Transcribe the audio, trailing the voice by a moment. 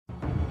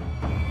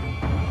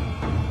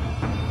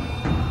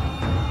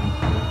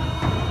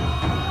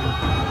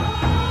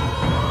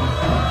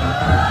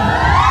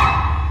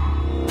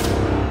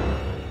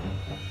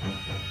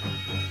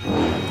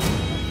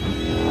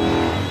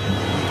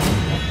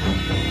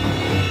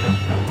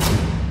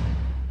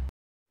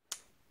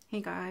Hey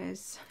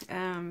guys,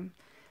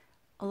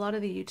 a lot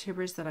of the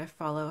YouTubers that I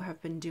follow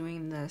have been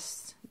doing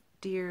this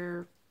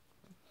dear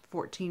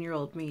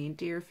 14-year-old me,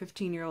 dear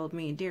 15-year-old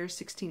me, dear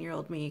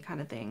 16-year-old me kind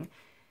of thing.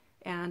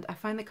 And I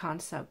find the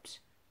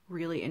concept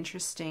really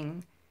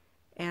interesting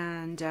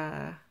and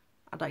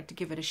I'd like to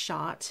give it a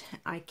shot.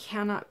 I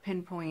cannot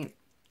pinpoint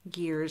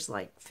years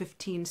like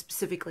 15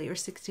 specifically or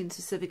 16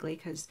 specifically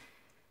because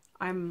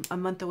I'm a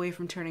month away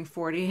from turning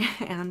 40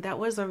 and that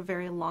was a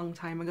very long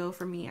time ago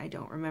for me. I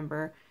don't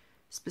remember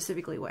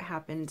specifically what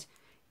happened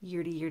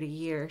year to year to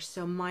year.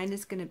 So mine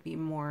is going to be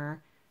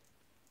more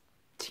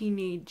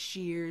teenage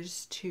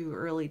years to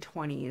early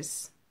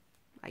 20s,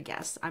 I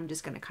guess. I'm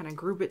just going to kind of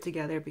group it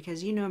together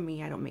because you know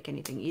me, I don't make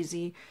anything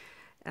easy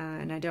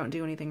and I don't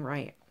do anything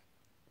right.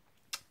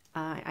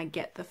 I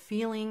get the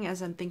feeling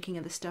as I'm thinking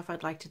of the stuff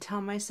I'd like to tell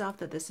myself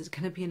that this is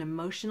going to be an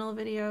emotional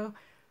video.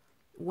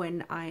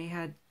 When I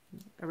had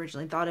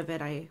originally thought of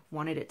it, I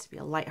wanted it to be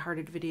a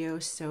lighthearted video,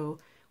 so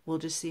we'll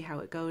just see how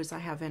it goes. I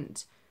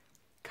haven't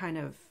kind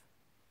of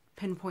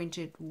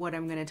pinpointed what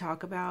I'm going to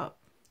talk about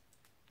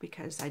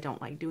because I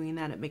don't like doing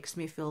that. It makes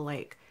me feel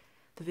like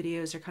the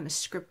videos are kind of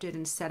scripted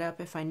and set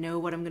up. If I know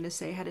what I'm going to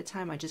say ahead of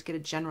time, I just get a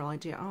general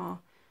idea. Oh,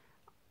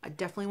 I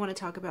definitely want to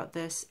talk about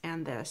this,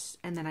 and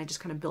then I just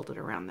kind of build it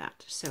around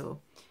that. So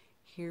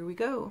here we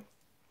go.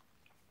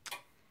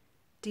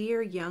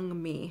 Dear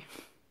young me,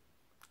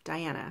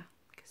 Diana,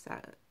 because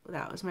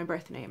that was my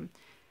birth name.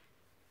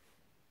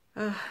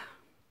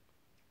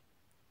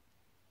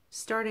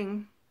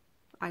 Starting,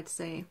 I'd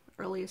say,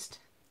 earliest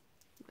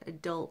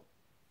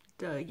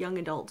young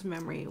adult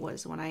memory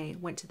was when I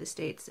went to the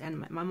States and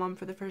met my mom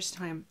for the first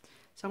time.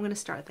 So I'm going to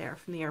start there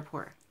from the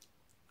airport,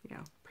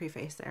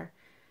 preface there.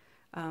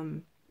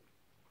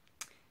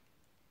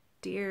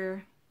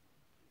 Dear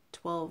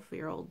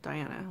 12-year-old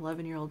Diana,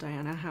 11-year-old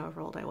Diana,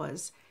 however old I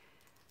was,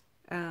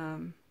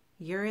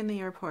 you're in the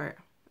airport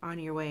on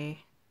your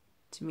way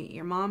to meet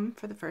your mom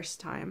for the first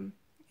time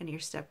and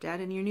your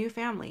stepdad and your new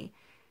family.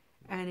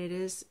 And it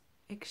is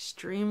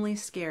extremely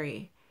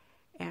scary.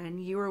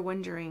 And you are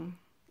wondering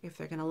if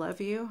they're going to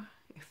love you,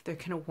 if they're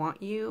going to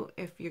want you,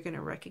 if you're going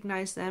to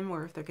recognize them,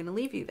 or if they're going to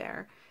leave you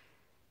there.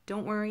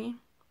 Don't worry,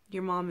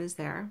 your mom is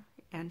there,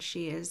 and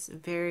she is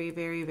very,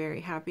 very,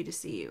 very happy to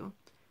see you.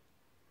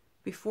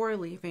 Before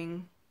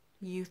leaving,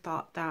 you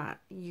thought that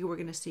you were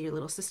going to see your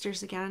little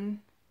sisters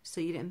again, so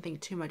you didn't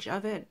think too much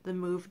of it. The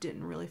move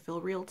didn't really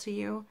feel real to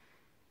you.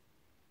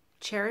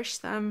 Cherish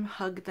them,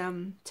 hug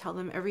them, tell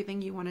them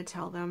everything you want to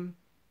tell them.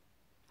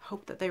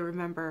 Hope that they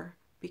remember,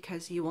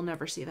 because you will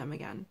never see them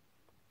again.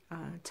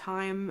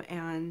 Time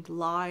and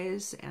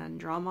lies and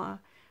drama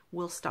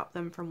will stop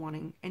them from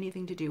wanting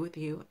anything to do with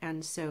you,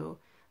 and so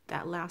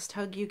that last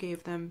hug you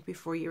gave them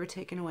before you were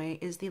taken away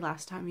is the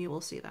last time you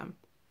will see them.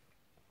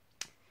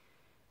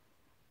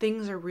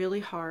 Things are really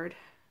hard.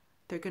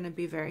 They're going to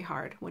be very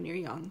hard when you're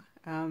young.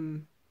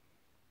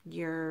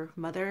 Your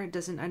mother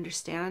doesn't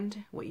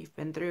understand what you've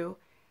been through,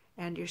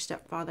 and your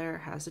stepfather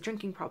has a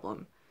drinking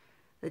problem.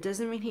 That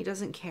doesn't mean he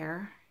doesn't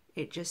care.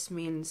 It just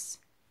means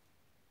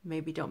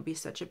maybe don't be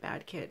such a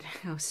bad kid.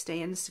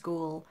 Stay in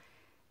school.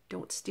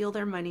 Don't steal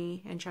their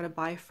money and try to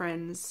buy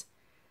friends.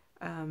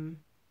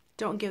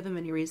 Don't give them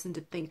any reason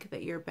to think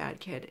that you're a bad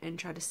kid and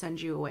try to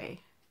send you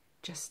away.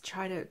 Just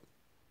try to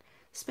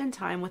spend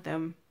time with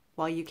them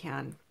while you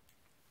can,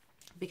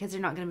 because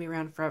they're not going to be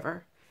around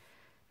forever.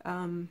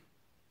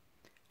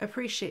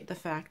 Appreciate the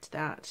fact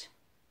that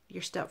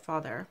your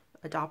stepfather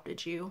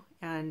adopted you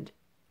and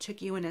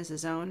took you in as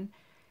his own,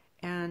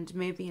 and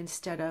maybe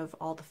instead of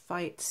all the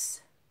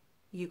fights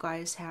you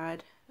guys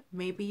had,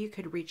 maybe you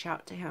could reach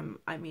out to him.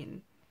 I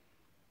mean,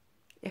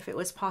 if it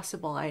was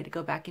possible, I'd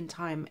go back in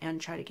time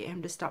and try to get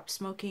him to stop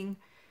smoking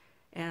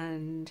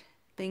and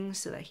things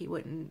so that he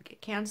wouldn't get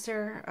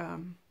cancer.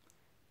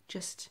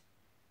 Just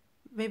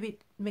maybe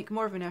make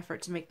more of an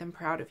effort to make them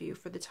proud of you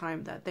for the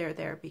time that they're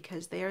there,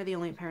 because they are the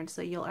only parents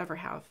that you'll ever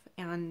have.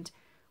 And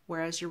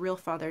whereas your real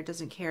father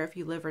doesn't care if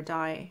you live or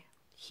die,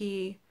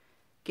 he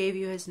gave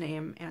you his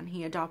name and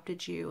he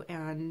adopted you,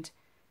 and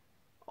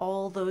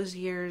all those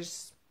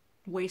years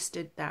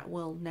wasted that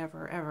will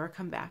never ever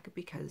come back,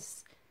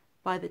 because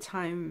by the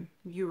time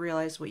you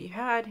realize what you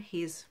had,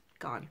 he's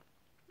gone.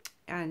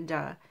 And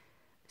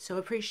so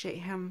appreciate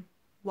him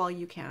while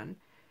you can.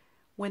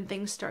 When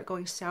things start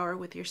going sour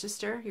with your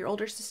sister, your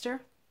older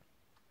sister,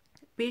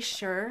 be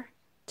sure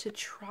to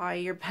try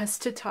your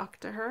best to talk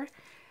to her,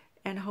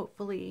 and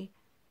hopefully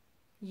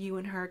you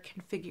and her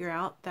can figure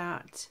out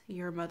that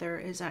your mother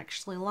is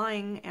actually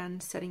lying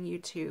and setting you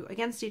two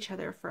against each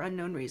other for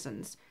unknown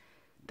reasons.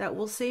 That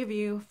will save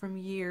you from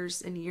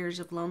years and years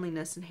of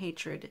loneliness and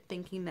hatred,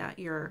 thinking that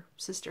your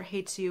sister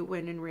hates you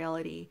when in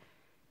reality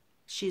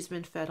she's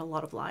been fed a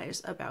lot of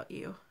lies about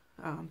you.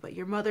 But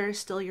your mother is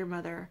still your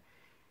mother,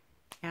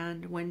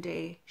 and one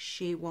day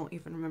she won't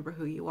even remember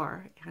who you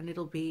are, and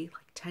it'll be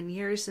like 10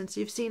 years since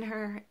you've seen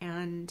her,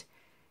 and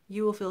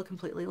you will feel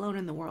completely alone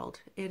in the world.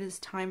 It is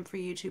time for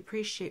you to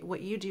appreciate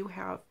what you do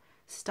have.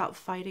 Stop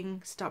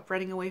fighting, stop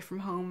running away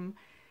from home,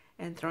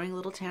 and throwing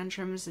little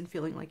tantrums and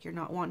feeling like you're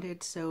not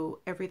wanted. So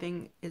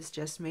everything is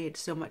just made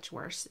so much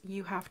worse.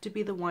 You have to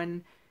be the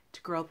one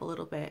to grow up a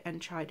little bit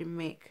and try to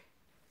make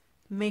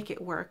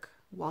it work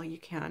while you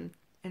can.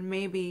 And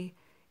maybe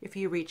if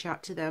you reach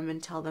out to them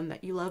and tell them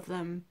that you love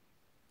them,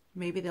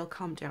 maybe they'll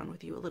calm down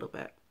with you a little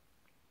bit.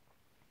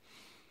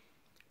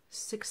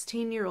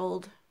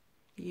 16-year-old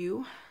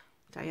you,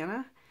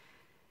 Diana,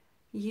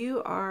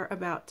 you are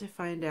about to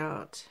find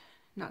out,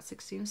 not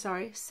 16,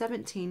 sorry,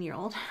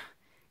 17-year-old,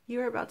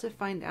 you are about to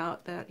find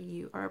out that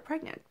you are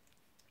pregnant.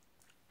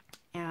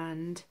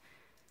 And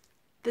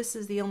this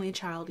is the only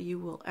child you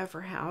will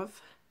ever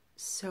have.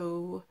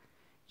 So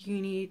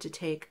you need to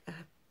take a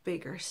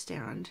bigger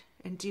stand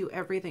and do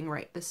everything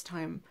right this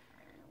time.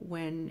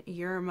 When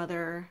your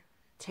mother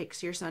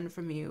takes your son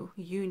from you,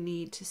 you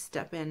need to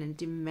step in and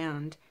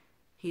demand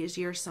he is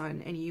your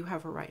son and you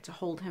have a right to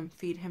hold him,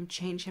 feed him,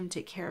 change him,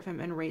 take care of him,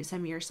 and raise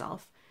him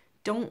yourself.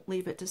 Don't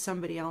leave it to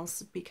somebody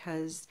else,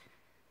 because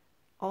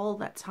all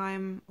that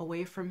time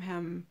away from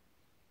him,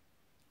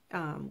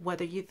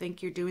 whether you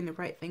think you're doing the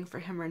right thing for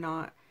him or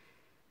not,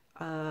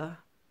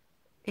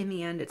 in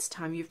the end, it's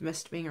time you've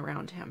missed being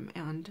around him.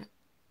 And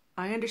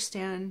I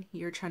understand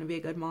you're trying to be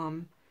a good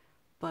mom,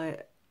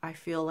 but I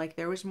feel like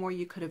there was more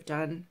you could have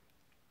done.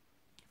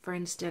 For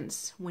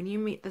instance, when you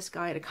meet this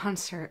guy at a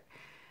concert,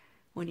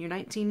 when you're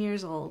 19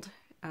 years old,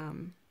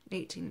 when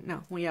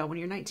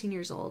you're 19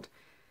 years old,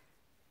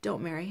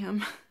 don't marry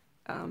him.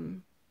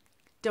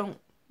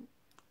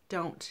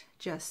 Don't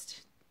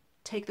just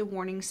take the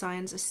warning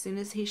signs as soon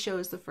as he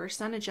shows the first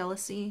sign of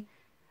jealousy,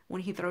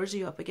 when he throws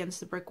you up against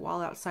the brick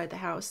wall outside the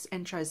house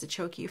and tries to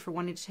choke you for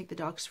wanting to take the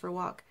dogs for a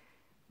walk.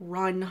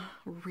 Run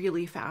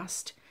really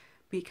fast,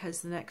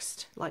 because the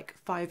next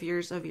 5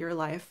 years of your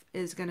life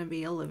is going to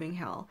be a living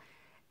hell,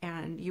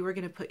 and you are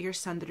going to put your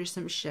son through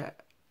some shit,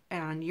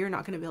 and you're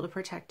not going to be able to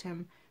protect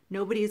him.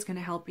 Nobody is going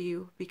to help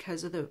you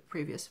because of the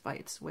previous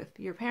fights with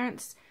your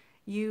parents.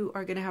 You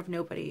are going to have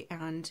nobody,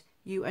 and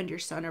you and your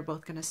son are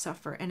both going to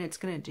suffer, and it's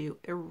going to do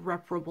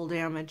irreparable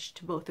damage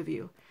to both of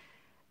you.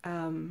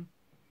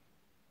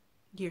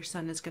 Your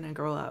son is going to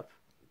grow up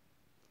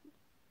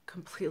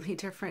completely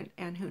different,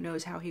 and who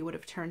knows how he would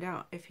have turned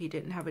out if he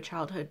didn't have a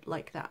childhood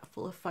like that,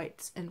 full of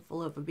fights and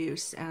full of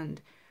abuse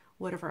and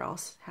whatever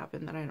else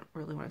happened that I don't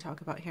really want to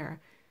talk about here.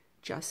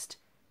 Just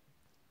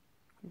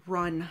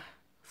run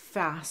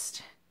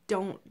fast.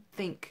 Don't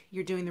think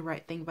you're doing the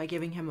right thing by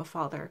giving him a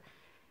father.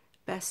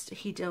 Best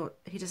he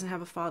doesn't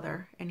have a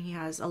father, and he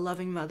has a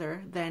loving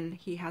mother, then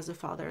he has a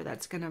father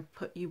that's going to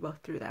put you both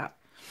through that.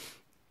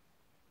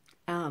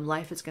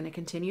 Life is going to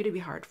continue to be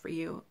hard for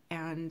you,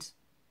 and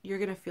you're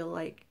going to feel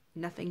like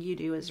nothing you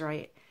do is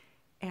right.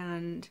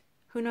 And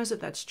who knows if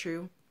that's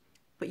true,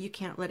 but you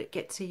can't let it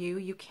get to you.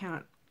 You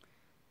can't,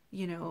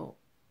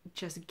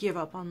 just give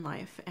up on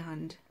life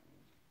and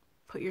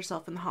put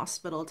yourself in the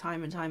hospital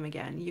time and time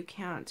again. You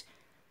can't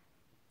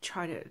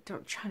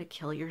don't try to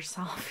kill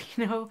yourself,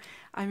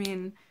 I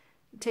mean,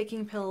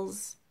 taking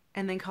pills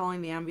and then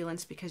calling the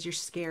ambulance because you're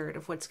scared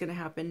of what's going to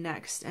happen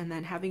next, and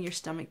then having your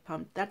stomach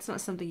pumped, that's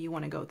not something you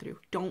want to go through.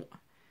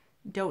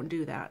 Don't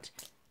do that.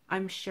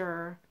 I'm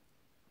sure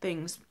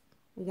things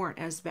weren't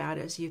as bad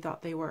as you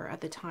thought they were at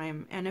the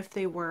time. And if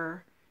they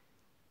were,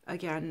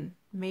 again,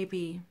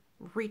 maybe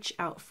reach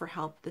out for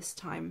help this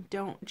time.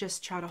 Don't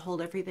just try to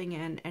hold everything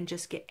in and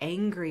just get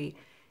angry.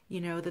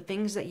 The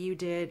things that you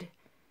did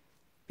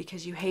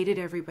because you hated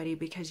everybody,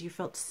 because you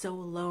felt so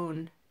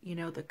alone,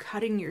 the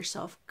cutting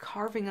yourself,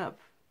 carving up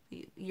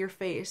your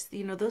face,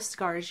 those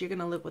scars you're going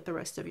to live with the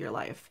rest of your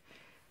life.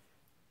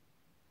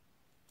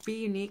 Be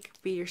unique,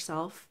 be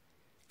yourself,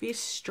 be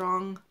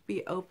strong,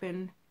 be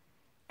open,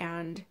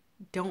 and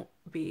don't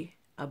be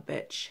a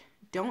bitch.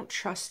 Don't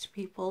trust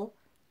people.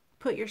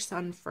 Put your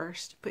son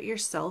first. Put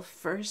yourself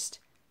first.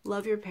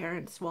 Love your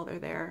parents while they're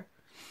there.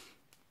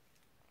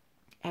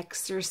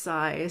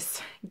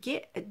 Exercise.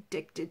 Get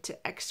addicted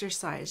to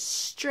exercise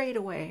straight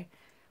away.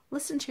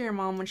 Listen to your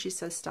mom when she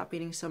says stop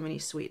eating so many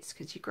sweets,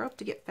 because you grow up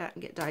to get fat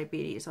and get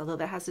diabetes, although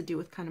that has to do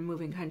with kind of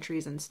moving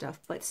countries and stuff.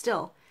 But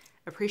still,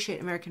 appreciate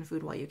American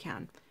food while you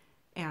can.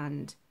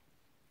 And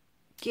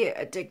get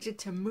addicted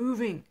to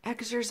moving,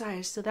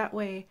 exercise, so that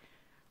way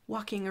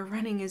walking or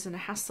running isn't a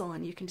hassle,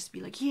 and you can just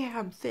be like, yeah,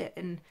 I'm fit,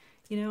 and,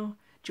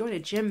 join a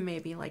gym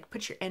maybe,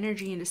 put your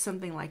energy into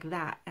something like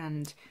that.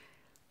 And,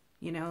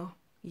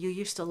 you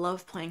used to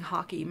love playing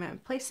hockey, man,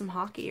 play some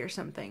hockey or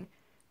something.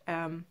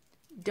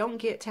 Don't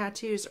get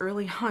tattoos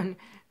early on.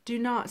 Do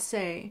not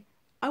say,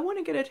 I want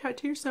to get a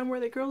tattoo somewhere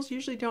that girls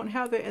usually don't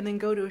have it, and then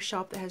go to a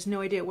shop that has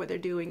no idea what they're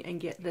doing and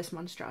get this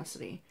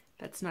monstrosity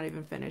that's not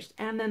even finished,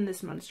 and then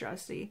this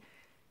monstrosity.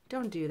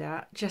 Don't do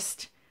that.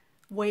 Just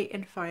wait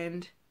and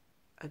find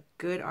a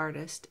good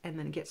artist, and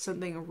then get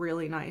something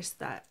really nice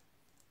that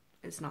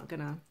is not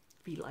gonna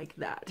be like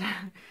that.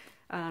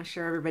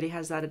 Sure, everybody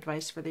has that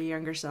advice for their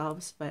younger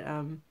selves, but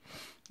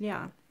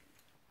yeah.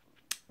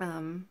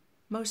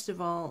 Most of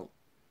all,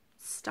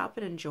 stop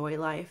and enjoy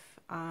life.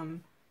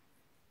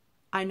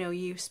 I know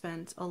you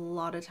spent a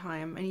lot of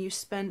time, and you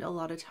spend a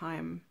lot of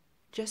time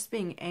just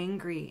being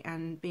angry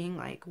and being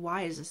like,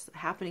 why is this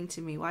happening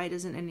to me? Why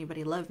doesn't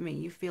anybody love me?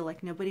 You feel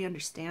like nobody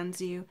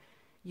understands you.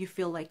 You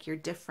feel like you're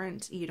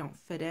different. You don't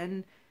fit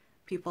in.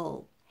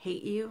 People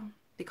hate you.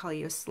 They call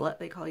you a slut.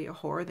 They call you a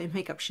whore. They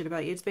make up shit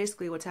about you. It's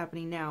basically what's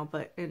happening now,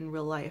 but in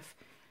real life.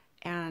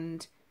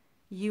 And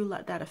you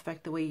let that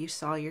affect the way you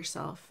saw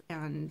yourself.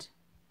 And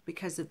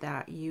because of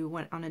that, you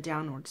went on a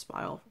downward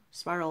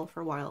spiral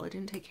for a while. It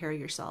didn't take care of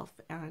yourself.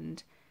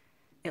 And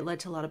it led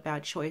to a lot of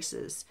bad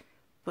choices.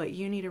 But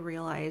you need to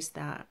realize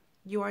that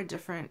you are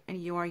different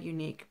and you are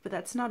unique, but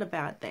that's not a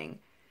bad thing.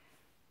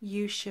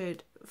 You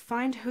should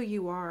find who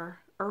you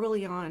are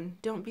early on.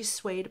 Don't be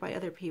swayed by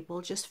other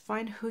people. Just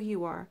find who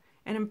you are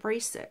and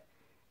embrace it.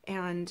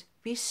 And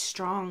be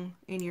strong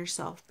in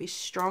yourself. Be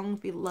strong,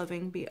 be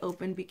loving, be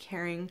open, be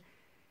caring,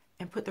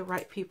 and put the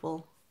right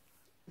people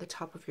at the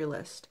top of your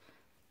list.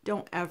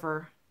 Don't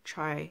ever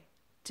try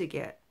to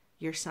get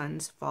your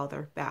son's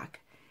father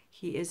back.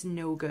 He is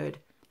no good.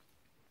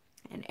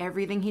 And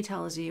everything he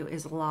tells you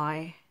is a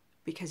lie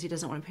because he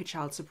doesn't want to pay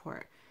child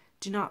support.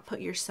 Do not put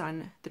your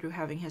son through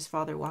having his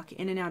father walk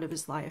in and out of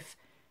his life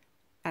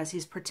as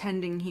he's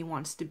pretending he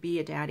wants to be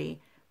a daddy,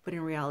 but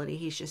in reality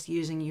he's just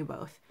using you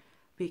both.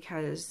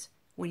 Because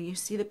when you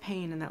see the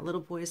pain in that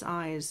little boy's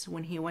eyes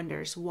when he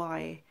wonders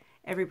why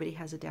everybody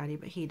has a daddy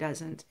but he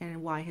doesn't,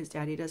 and why his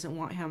daddy doesn't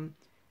want him,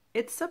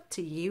 it's up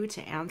to you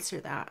to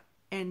answer that.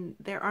 And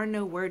there are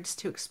no words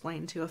to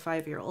explain to a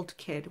 5-year-old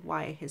kid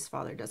why his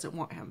father doesn't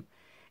want him.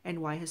 And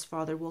why his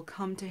father will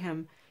come to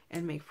him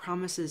and make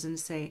promises and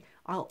say,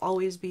 I'll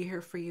always be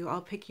here for you.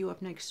 I'll pick you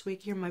up next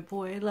week. You're my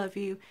boy. I love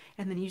you.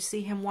 And then you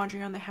see him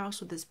wandering around the house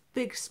with this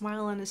big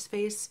smile on his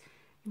face.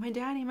 My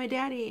daddy, my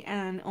daddy.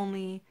 And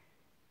only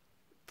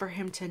for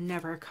him to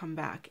never come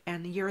back.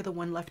 And you're the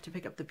one left to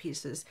pick up the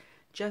pieces.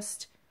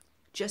 Just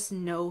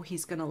know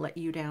he's going to let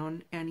you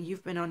down. And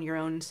you've been on your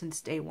own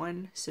since day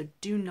one. So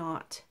do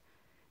not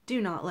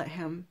let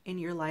him in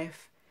your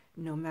life.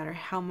 No matter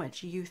how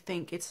much you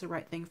think it's the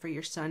right thing for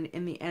your son,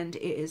 in the end,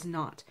 it is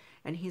not.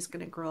 And he's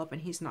going to grow up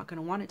and he's not going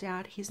to want a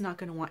dad. He's not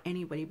going to want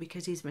anybody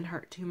because he's been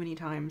hurt too many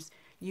times.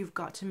 You've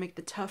got to make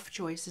the tough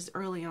choices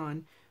early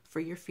on for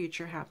your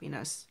future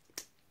happiness.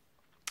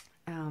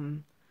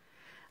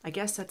 I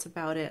guess that's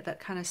about it. That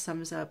kind of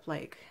sums up,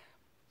 like,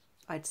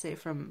 I'd say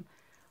from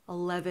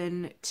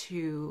 11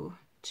 to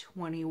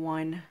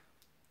 21,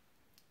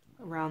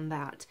 around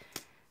that.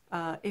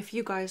 If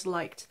you guys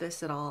liked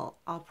this at all,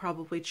 I'll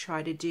probably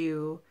try to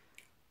do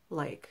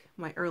like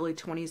my early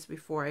 20s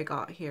before I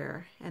got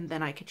here, and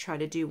then I could try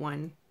to do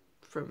one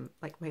from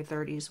like my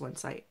 30s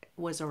once I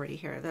was already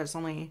here. There's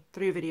only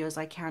 3 videos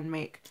I can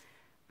make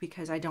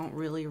because I don't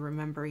really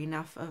remember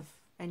enough of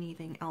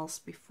anything else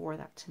before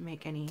that to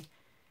make any,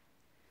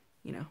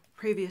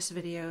 previous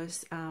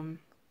videos.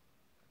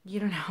 You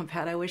don't know how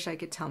bad I wish I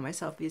could tell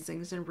myself these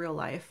things in real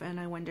life, and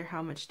I wonder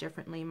how much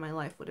differently my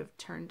life would have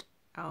turned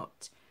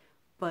out.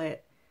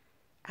 But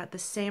at the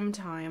same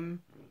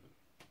time,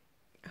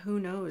 who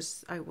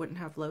knows? I wouldn't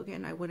have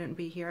Logan. I wouldn't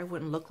be here. I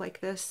wouldn't look like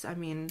this. I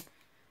mean,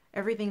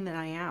 everything that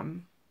I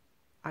am,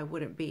 I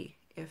wouldn't be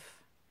if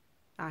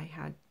I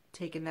had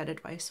taken that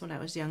advice when I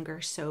was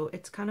younger. So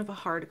it's kind of a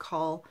hard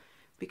call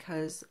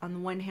because on the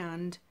one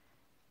hand,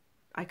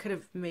 I could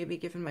have maybe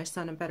given my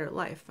son a better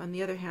life. On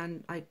the other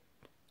hand, I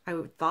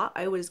thought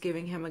I was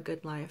giving him a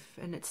good life,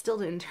 and it still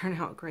didn't turn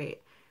out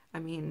great. I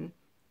mean,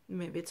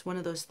 maybe it's one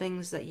of those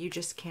things that you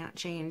just can't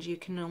change. You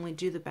can only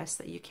do the best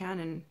that you can,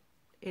 and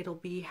it'll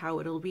be how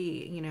it'll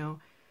be,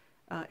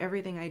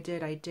 Everything I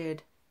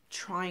did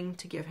trying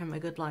to give him a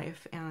good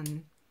life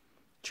and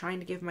trying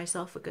to give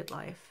myself a good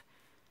life.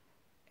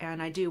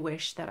 And I do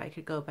wish that I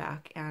could go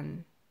back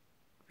and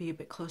be a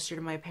bit closer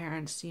to my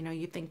parents.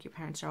 You think your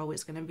parents are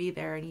always going to be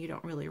there, and you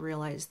don't really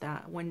realize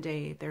that one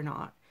day they're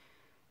not.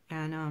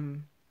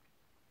 And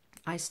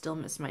I still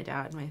miss my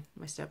dad, my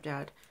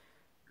stepdad,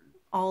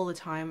 all the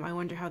time. I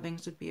wonder how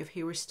things would be if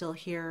he were still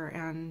here.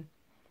 And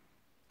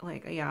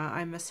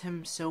I miss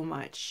him so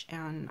much,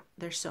 and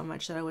there's so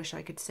much that I wish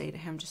I could say to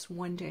him just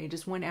one day,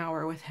 just 1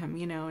 hour with him,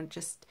 and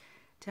just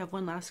to have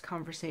one last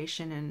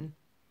conversation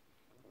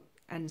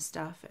and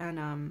stuff.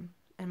 And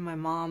my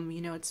mom,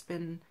 it's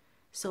been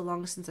so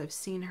long since I've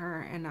seen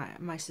her, and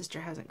my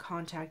sister hasn't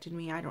contacted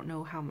me. I don't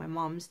know how my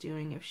mom's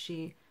doing, if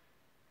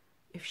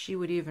she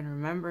would even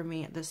remember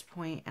me at this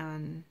point.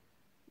 And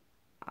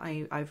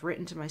I've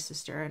written to my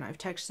sister, and I've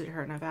texted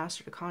her, and I've asked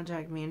her to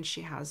contact me, and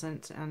she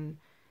hasn't. And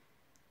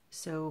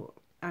so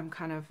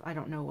I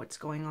don't know what's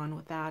going on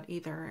with that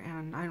either.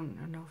 And I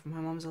don't know if my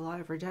mom's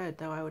alive or dead,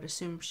 though I would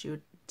assume she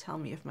would tell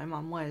me if my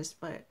mom was.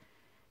 But,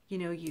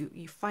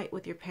 you fight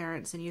with your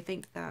parents, and you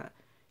think that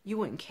you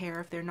wouldn't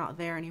care if they're not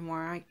there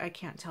anymore. I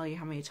can't tell you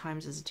how many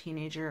times as a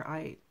teenager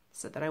I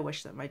said that I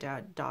wish that my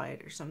dad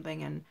died or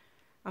something. And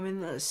I mean,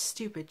 the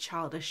stupid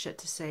childish shit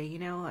to say, he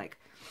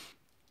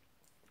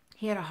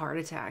had a heart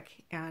attack,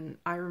 and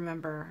I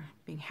remember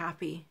being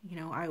happy.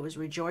 I was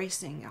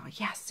rejoicing. Oh,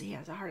 yes, he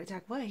has a heart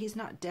attack. What? He's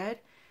not dead?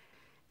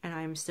 And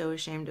I'm so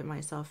ashamed of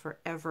myself for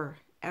ever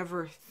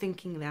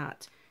thinking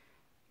that.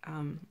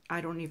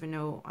 I don't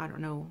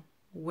know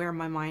where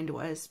my mind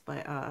was,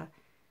 but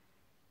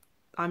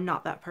I'm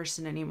not that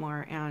person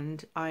anymore,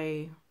 and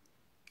I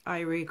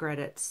regret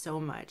it so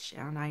much,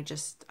 and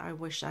I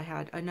wish I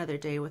had another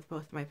day with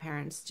both my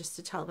parents just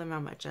to tell them how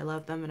much I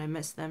love them and I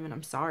miss them and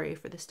I'm sorry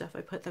for the stuff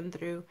I put them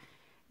through.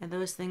 And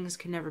those things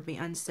can never be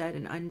unsaid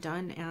and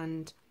undone,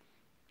 and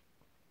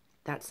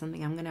that's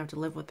something I'm going to have to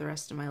live with the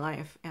rest of my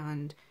life.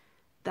 And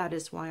that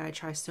is why I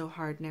try so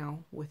hard now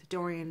with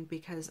Dorian,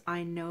 because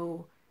I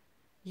know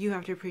you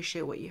have to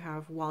appreciate what you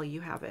have while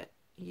you have it.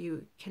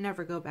 You can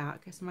never go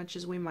back. As much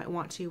as we might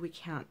want to, we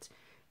can't.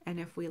 And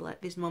if we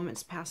let these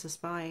moments pass us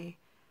by,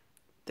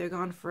 they're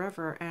gone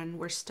forever, and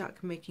we're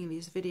stuck making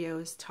these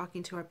videos,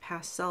 talking to our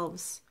past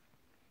selves,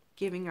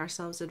 giving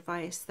ourselves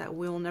advice that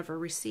we'll never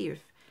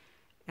receive.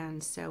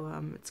 And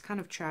so it's kind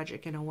of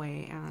tragic in a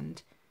way,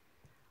 and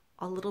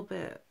a little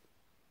bit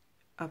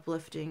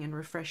uplifting and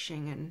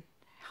refreshing and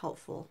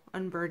helpful,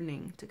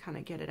 unburdening to kind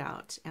of get it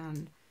out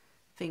and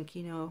think,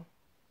 you know,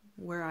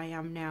 where I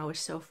am now is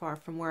so far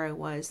from where I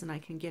was, and I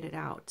can get it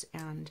out.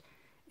 And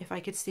if I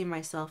could see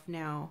myself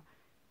now,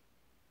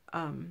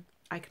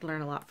 I could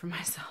learn a lot from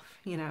myself,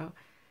 you know.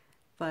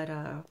 But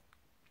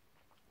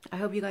I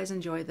hope you guys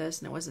enjoyed this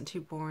and it wasn't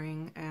too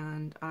boring,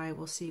 and I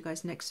will see you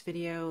guys next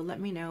video. Let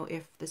me know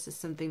if this is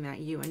something that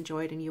you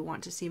enjoyed and you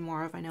want to see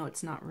more of. I know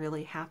it's not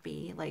really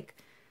happy like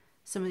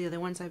some of the other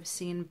ones I've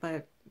seen,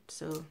 but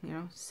so, you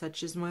know,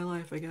 such is my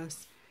life, I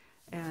guess.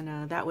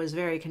 And that was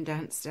very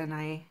condensed, and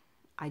I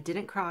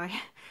didn't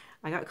cry.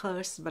 I got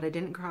close, but I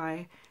didn't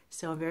cry,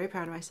 so I'm very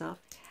proud of myself.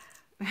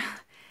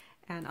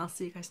 And I'll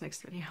see you guys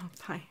next video.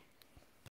 Bye.